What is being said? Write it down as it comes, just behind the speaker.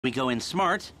We go in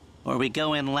smart, or we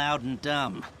go in loud and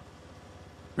dumb.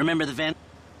 Remember the vent?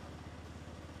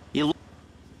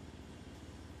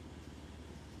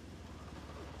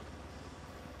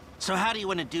 So how do you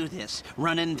want to do this?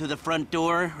 Run in through the front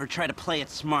door, or try to play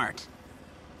it smart?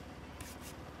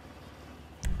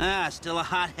 Still a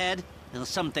hothead? Well,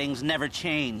 some things never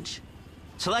change.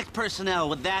 Select personnel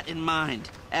with that in mind.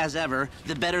 As ever,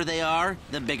 the better they are,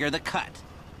 the bigger the cut.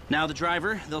 Now the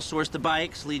driver, they'll source the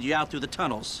bikes, lead you out through the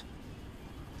tunnels.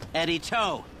 Eddie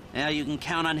Toh. Now you can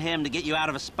count on him to get you out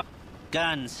of a spot.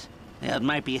 Guns. Yeah, it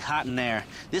might be hot in there.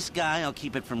 This guy will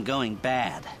keep it from going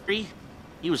bad.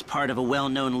 He was part of a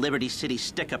well-known Liberty City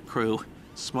stick-up crew.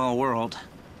 Small world.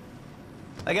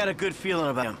 I got a good feeling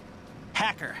about him.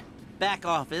 Hacker. Back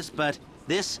office, but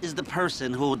this is the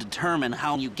person who will determine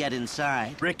how you get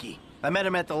inside. Ricky. I met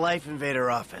him at the Life Invader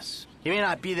office. He may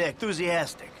not be that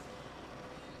enthusiastic.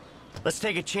 Let's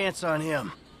take a chance on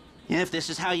him. If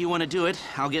this is how you want to do it,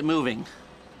 I'll get moving.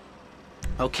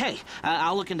 Okay,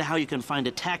 I'll look into how you can find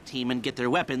a TAC team and get their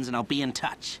weapons, and I'll be in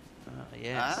touch.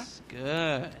 Yes.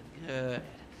 Good.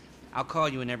 I'll call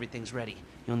you when everything's ready.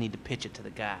 You'll need to pitch it to the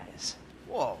guys.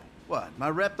 Whoa, what? My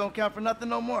rep don't count for nothing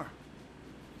no more?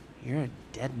 You're a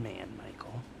dead man,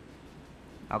 Michael.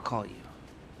 I'll call you.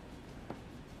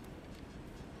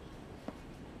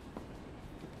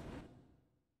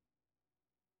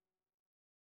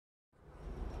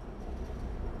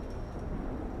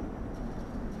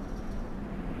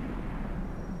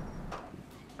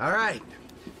 All right.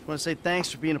 I want to say thanks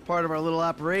for being a part of our little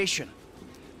operation.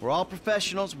 We're all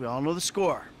professionals. We all know the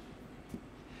score.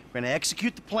 We're going to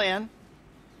execute the plan.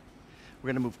 We're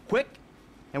going to move quick,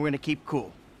 and we're going to keep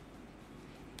cool.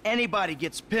 Anybody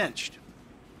gets pinched.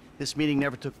 This meeting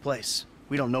never took place.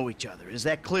 We don't know each other. Is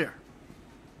that clear?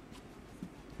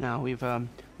 Now, we've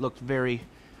looked very,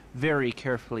 very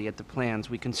carefully at the plans.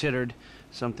 We considered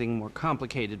something more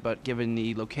complicated, but given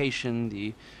the location,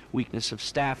 the weakness of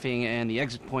staffing, and the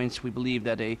exit points, we believe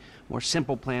that a more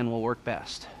simple plan will work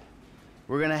best.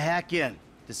 We're gonna hack in,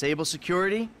 disable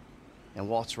security, and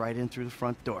waltz right in through the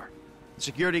front door. The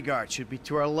security guard should be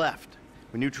to our left.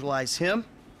 We neutralize him.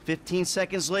 15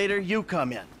 seconds later, you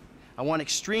come in. I want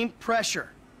extreme pressure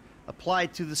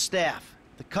applied to the staff.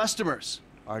 The customers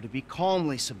are to be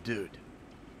calmly subdued.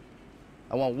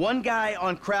 I want one guy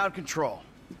on crowd control,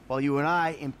 while you and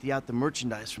I empty out the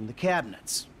merchandise from the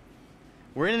cabinets.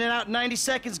 We're in and out in 90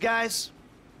 seconds, guys.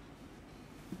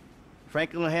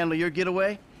 Franklin will handle your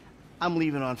getaway. I'm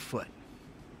leaving on foot.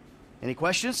 Any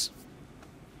questions?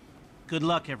 Good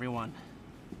luck, everyone.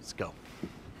 Let's go.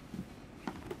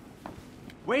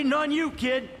 Waiting on you,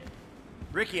 kid.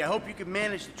 Ricky, I hope you can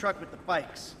manage the truck with the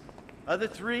bikes. Other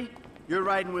three, you're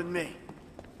riding with me.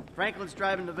 Franklin's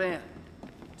driving the van.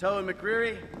 Toh and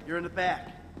McCreary, you're in the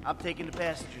back. I'm taking the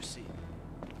passenger seat.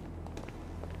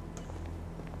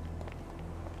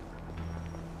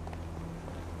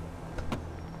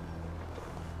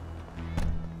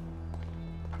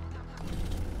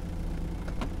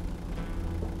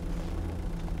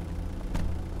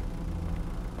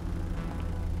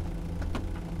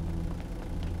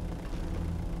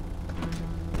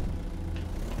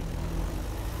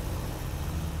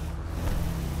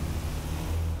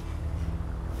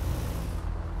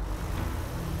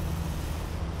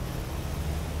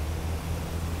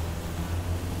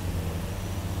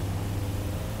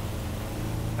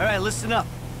 All right, listen up.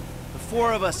 The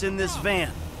four of us in this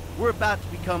van, we're about to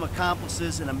become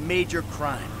accomplices in a major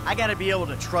crime. I gotta be able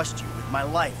to trust you with my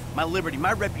life, my liberty,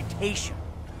 my reputation.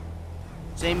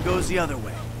 Same goes the other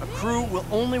way. A crew will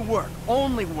only work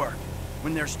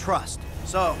when there's trust.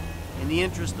 So, in the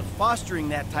interest of fostering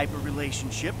that type of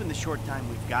relationship in the short time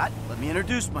we've got, let me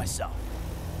introduce myself.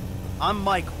 I'm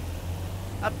Michael.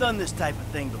 I've done this type of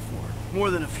thing before, more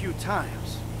than a few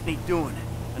times. Ain't doing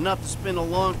it. Enough to spend a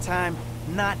long time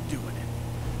not doing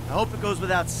it. I hope it goes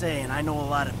without saying, I know a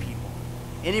lot of people.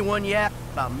 Anyone yap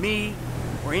about me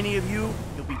or any of you,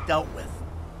 you'll be dealt with.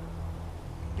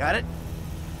 Got it?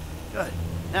 Good.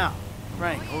 Now,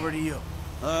 Frank, over to you.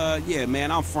 Yeah,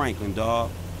 man, I'm Franklin,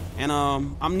 dawg. And,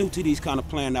 I'm new to these kind of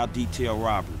planned out detail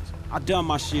robberies. I done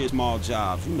my share small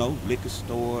jobs, you know, liquor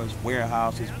stores,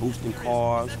 warehouses, boosting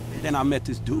cars. And then I met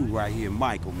this dude right here,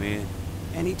 Michael, man.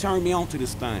 And he turned me on to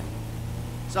this thing.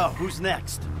 So, who's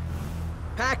next?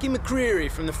 Packy McCreary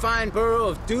from the fine borough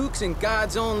of Dukes in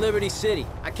God's own Liberty City.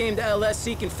 I came to LS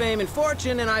seeking fame and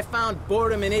fortune, and I found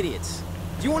boredom and idiots.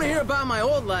 Do you want to hear about my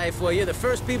old life? Well, you're the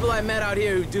first people I met out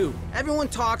here who do. Everyone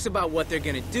talks about what they're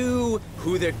gonna do,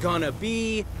 who they're gonna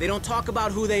be. They don't talk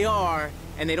about who they are,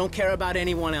 and they don't care about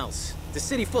anyone else. The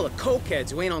city full of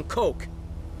cokeheads who ain't on coke.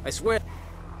 I swear.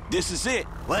 This is it.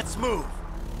 Let's move.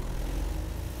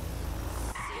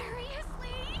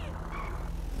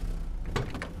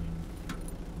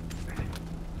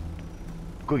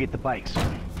 go get the bikes.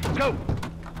 Go!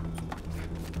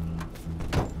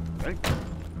 Ready?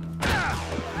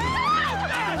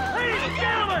 Ladies and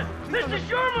gentlemen, this is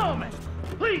your moment!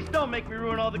 Please don't make me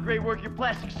ruin all the great work your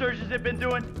plastic surgeons have been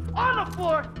doing. On the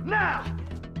floor, now!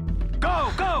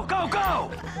 Go, go, go,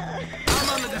 go! I'm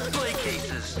on the display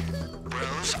cases.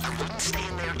 Rose, I wouldn't stay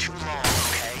in there too long,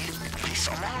 okay? This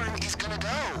alarm is gonna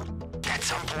go. At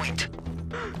some point.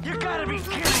 You gotta be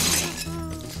kidding me!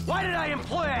 Why did I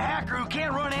employ a hacker who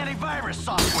can't run antivirus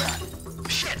software?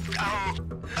 Shit,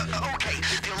 okay,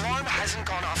 the alarm hasn't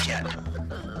gone off yet.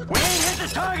 We ain't hit the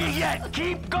target yet!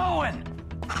 Keep going!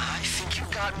 I think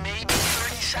you've got maybe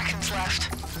 30 seconds left.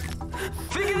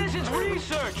 Figure this is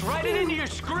research! Write it into your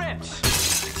scripts!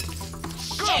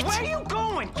 Girl, where are you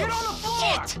going? Get on the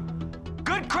floor! Shit.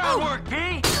 Good crowd work,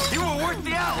 P! You were worth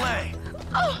the outlay!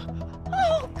 Oh,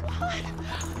 God.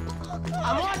 Oh, God.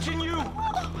 I'm watching you!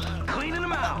 Cleaning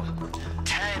them out!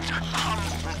 10, 9,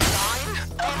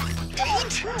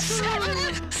 8,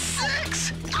 7,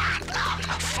 6, 5,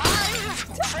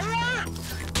 4,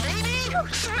 maybe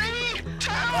 3,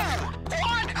 2, 1.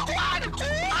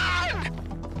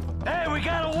 Hey, we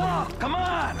gotta walk! Come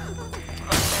on!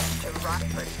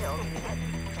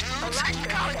 Dudes, you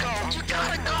gotta go! You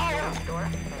gotta go!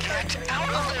 Get out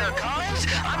of there, guys!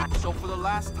 So for the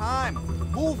last time,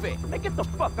 move it. Hey, get the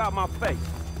fuck out my face.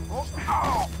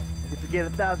 Oh. You forget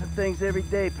 1,000 things every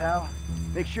day, pal.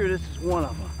 Make sure this is one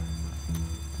of them.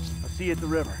 I'll see you at the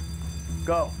river.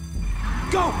 Go.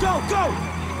 Go, go, go!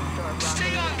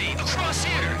 Stay on me, across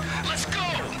here! Let's go!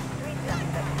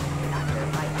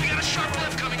 We got a sharp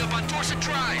left coming up on Dorset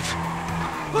Drive.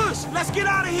 Push, let's get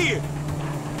out of here.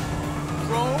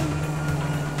 Bro.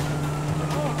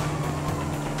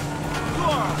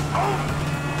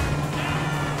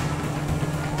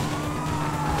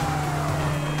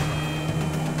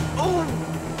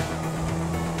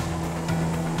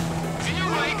 Veer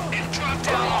right and drop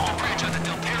down off the bridge on the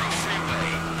Del Perro Freeway.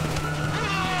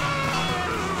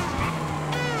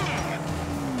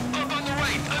 Up on the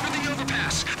right, under the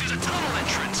overpass, there's a tunnel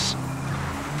entrance.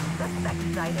 Suspect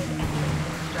sighted entering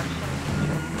construction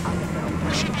on the Del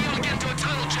We should be able to get into a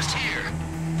tunnel just here.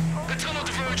 The tunnel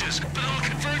diverges, but it'll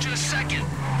converge in a second.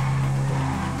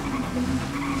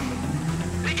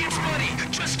 It gets muddy,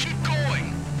 just keep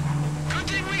going. Good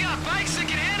thing we got bikes that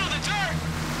can handle the dirt.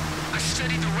 I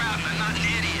studied the route and I'm not an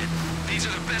idiot. These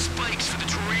are the best bikes for the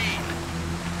terrain.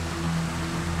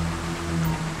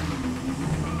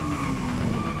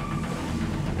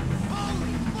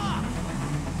 Holy fuck!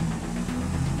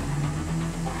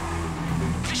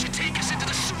 This should take us into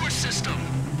the sewer system.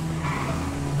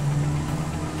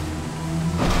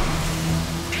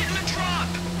 Hitting the drop!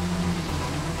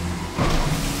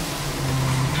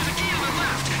 There's a key on the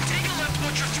left. Take a left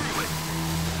once you're through it.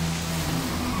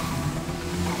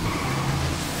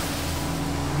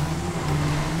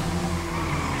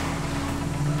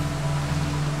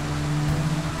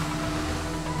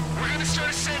 We're gonna start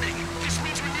ascending. This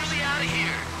means we're nearly out of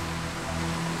here.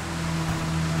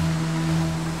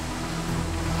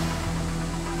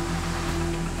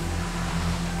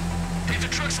 If the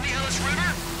truck's in the Ellis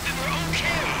River, then we're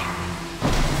okay.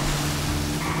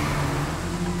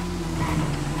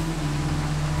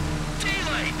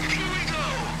 Daylight, here we go.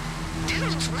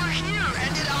 Dudes, we're here,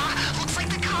 and it, looks like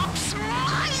the cops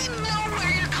might know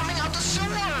where you're coming out the sewer.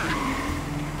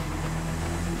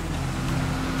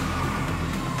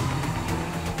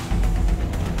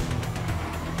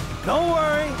 Don't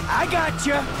worry, I got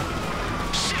you.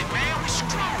 Shit, man, we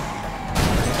screwed.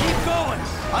 Keep going.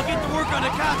 I'll get to work on the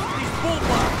cops with these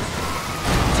bulldogs.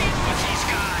 Deal with these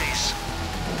guys.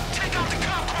 Take out the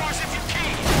cop cars if you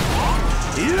can.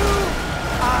 You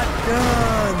are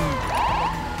done.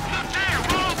 Look there,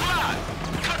 roadblock.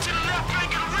 Cut to the left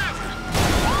bank of the river.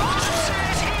 Some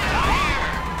serious heat out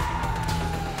here.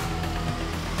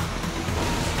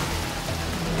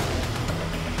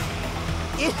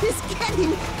 It is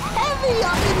getting heavy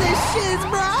up in this shiz,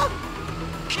 bro.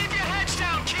 Keep your heads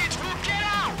down, kids. We'll get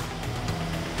out.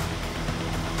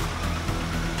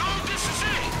 Oh, this is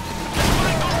it. This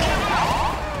might go give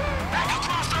out. Back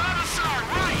across the other side,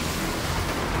 right?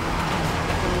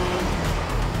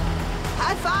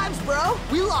 High fives, bro.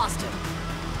 We lost him.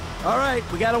 All right,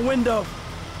 we got a window.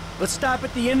 Let's stop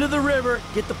at the end of the river,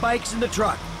 get the bikes in the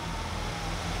truck.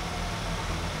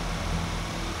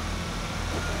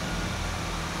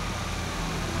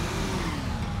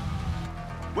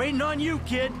 Waiting on you,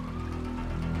 kid.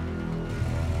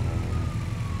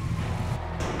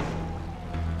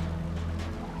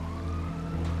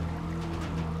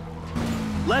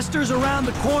 Lester's around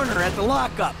the corner at the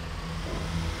lockup.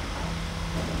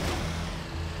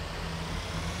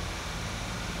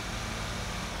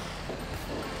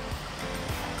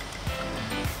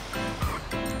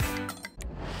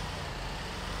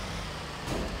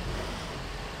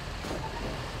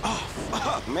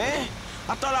 Fuck, man.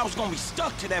 I thought I was gonna be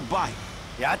stuck to that bike.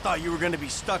 Yeah, I thought you were gonna be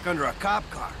stuck under a cop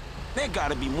car. There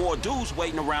gotta be more dudes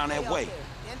waiting around that way.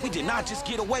 We did not just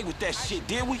get away with that shit,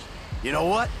 did we? You know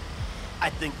what? I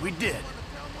think we did.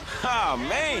 Ah,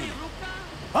 man.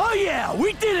 Oh yeah,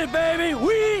 we did it, baby!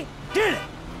 We did it!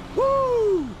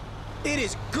 Woo! It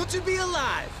is good to be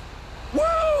alive.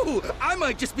 Woo! I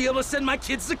might just be able to send my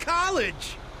kids to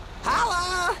college.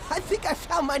 Holla! I think I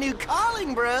found my new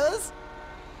calling, bros.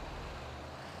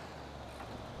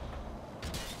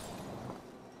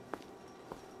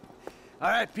 All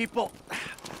right, people.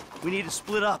 We need to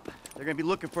split up. They're gonna be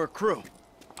looking for a crew.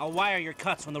 I'll wire your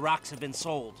cuts when the rocks have been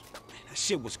sold. That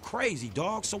shit was crazy,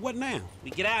 dog. So what now?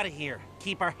 We get out of here.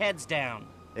 Keep our heads down.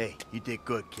 Hey, you did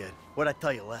good, kid. What'd I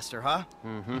tell you, Lester, huh?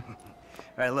 Mm-hmm. All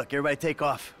right, look, everybody take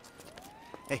off.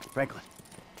 Hey, Franklin.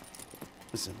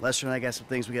 Listen, Lester and I got some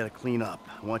things we gotta clean up.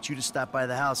 I want you to stop by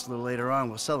the house a little later on.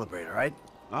 We'll celebrate, all right?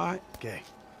 All right. Okay.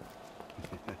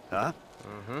 Huh?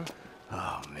 Mm-hmm.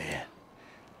 Oh, man.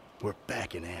 We're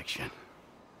back in action.